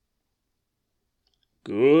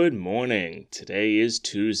Good morning. Today is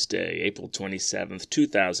Tuesday, April 27th,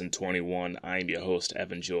 2021. I'm your host,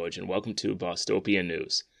 Evan George, and welcome to Bostopia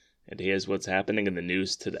News. And here's what's happening in the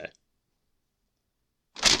news today.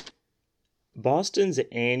 Boston's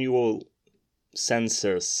annual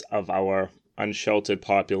census of our unsheltered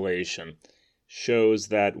population shows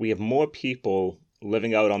that we have more people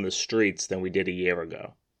living out on the streets than we did a year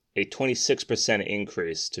ago. A 26%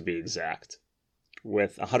 increase, to be exact,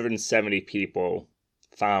 with 170 people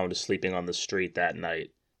found sleeping on the street that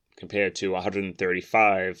night, compared to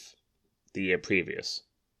 135 the year previous.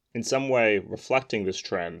 In some way, reflecting this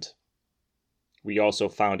trend, we also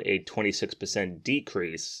found a 26%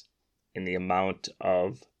 decrease in the amount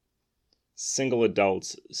of single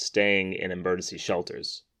adults staying in emergency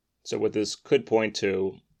shelters. So what this could point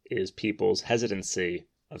to is people's hesitancy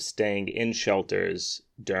of staying in shelters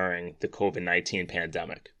during the COVID-19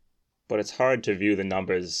 pandemic. But it's hard to view the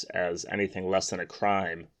numbers as anything less than a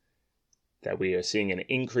crime that we are seeing an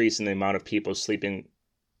increase in the amount of people sleeping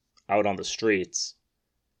out on the streets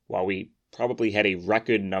while we probably had a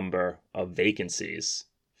record number of vacancies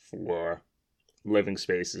for living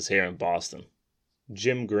spaces here in Boston.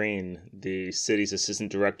 Jim Green, the city's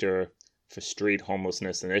assistant director for street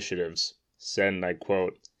homelessness initiatives, said, and I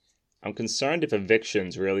quote, "I'm concerned if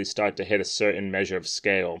evictions really start to hit a certain measure of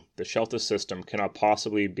scale, the shelter system cannot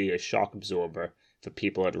possibly be a shock absorber for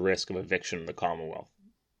people at risk of eviction in the Commonwealth."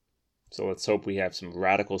 So let's hope we have some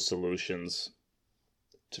radical solutions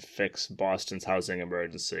to fix Boston's housing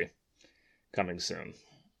emergency coming soon.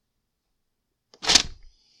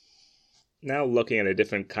 Now looking at a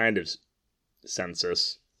different kind of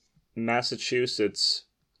census, Massachusetts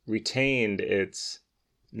retained its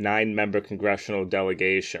 9-member congressional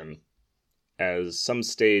delegation, as some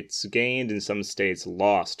states gained and some states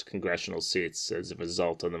lost congressional seats as a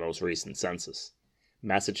result of the most recent census.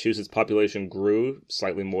 Massachusetts' population grew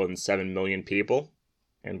slightly more than 7 million people,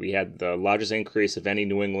 and we had the largest increase of any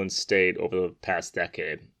New England state over the past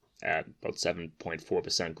decade at about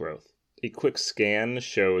 7.4% growth. A quick scan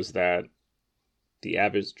shows that the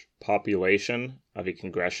average population of a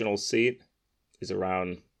congressional seat is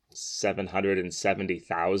around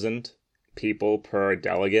 770,000 people per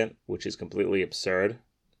delegate, which is completely absurd.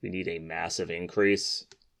 We need a massive increase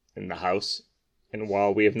in the House. And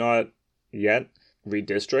while we have not yet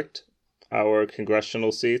redistricted our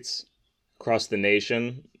congressional seats across the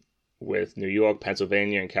nation, with New York,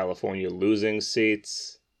 Pennsylvania, and California losing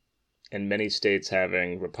seats, and many states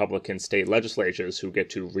having Republican state legislatures who get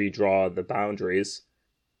to redraw the boundaries,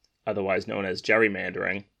 otherwise known as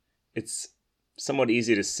gerrymandering, it's somewhat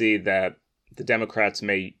easy to see that the Democrats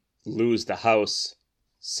may lose the House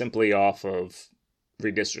simply off of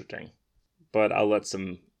redistricting. But I'll let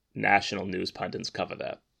some national news pundits cover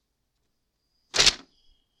that.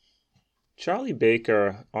 Charlie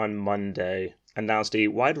Baker on Monday announced a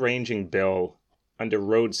wide-ranging bill under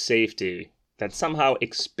road safety that somehow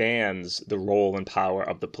expands the role and power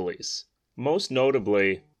of the police. Most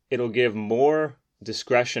notably, it'll give more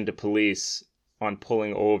discretion to police on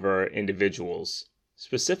pulling over individuals,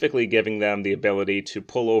 specifically giving them the ability to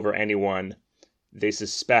pull over anyone they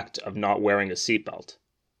suspect of not wearing a seatbelt.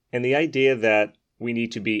 And the idea that we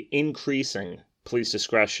need to be increasing police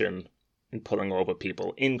discretion in pulling over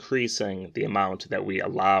people, increasing the amount that we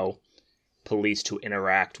allow police to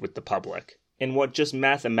interact with the public, and what just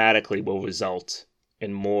mathematically will result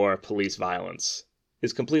in more police violence,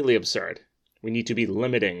 is completely absurd. We need to be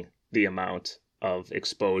limiting the amount of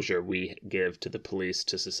exposure we give to the police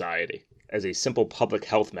to society as a simple public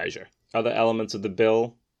health measure. Other elements of the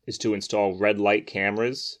bill is to install red light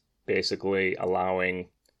cameras, basically allowing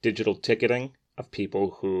digital ticketing of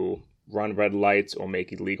people who run red lights or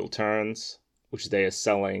make illegal turns, which they are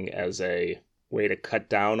selling as a way to cut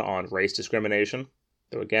down on race discrimination.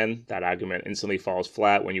 Though again, that argument instantly falls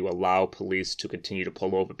flat when you allow police to continue to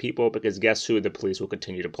pull over people, because guess who the police will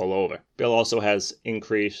continue to pull over? Bill also has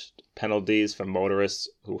increased penalties for motorists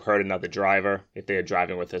who hurt another driver if they are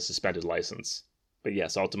driving with a suspended license. But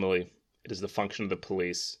yes, ultimately, it is the function of the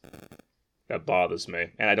police that bothers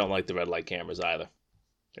me, and I don't like the red light cameras either.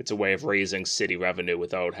 It's a way of raising city revenue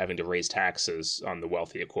without having to raise taxes on the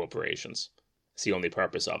wealthier corporations. It's the only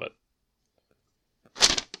purpose of it.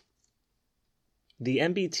 The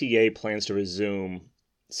MBTA plans to resume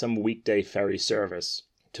some weekday ferry service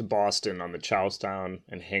to Boston on the Charlestown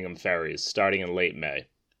and Hingham ferries starting in late May.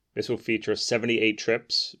 This will feature 78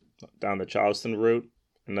 trips down the Charleston route,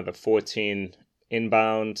 another 14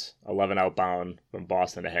 inbound, 11 outbound from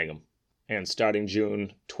Boston to Hingham. And starting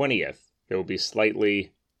June 20th, there will be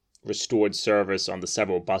slightly restored service on the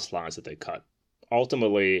several bus lines that they cut.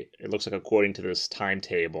 Ultimately, it looks like according to this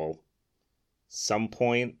timetable, some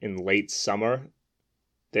point in late summer,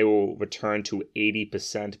 they will return to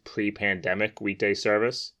 80% pre-pandemic weekday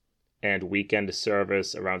service and weekend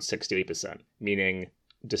service around 68%, meaning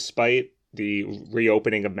despite the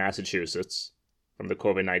reopening of Massachusetts from the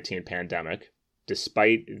COVID-19 pandemic,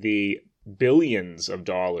 despite the billions of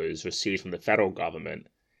dollars received from the federal government,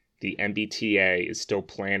 the MBTA is still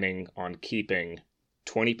planning on keeping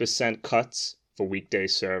 20% cuts for weekday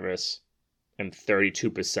service and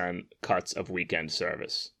 32% cuts of weekend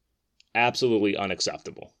service. Absolutely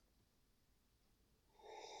unacceptable.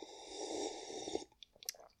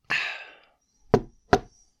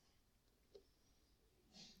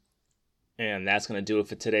 And that's going to do it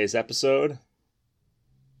for today's episode.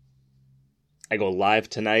 I go live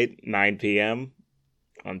tonight, 9 p.m.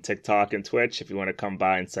 on TikTok and Twitch if you want to come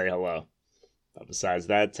by and say hello. But besides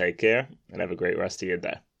that, take care and have a great rest of your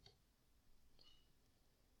day.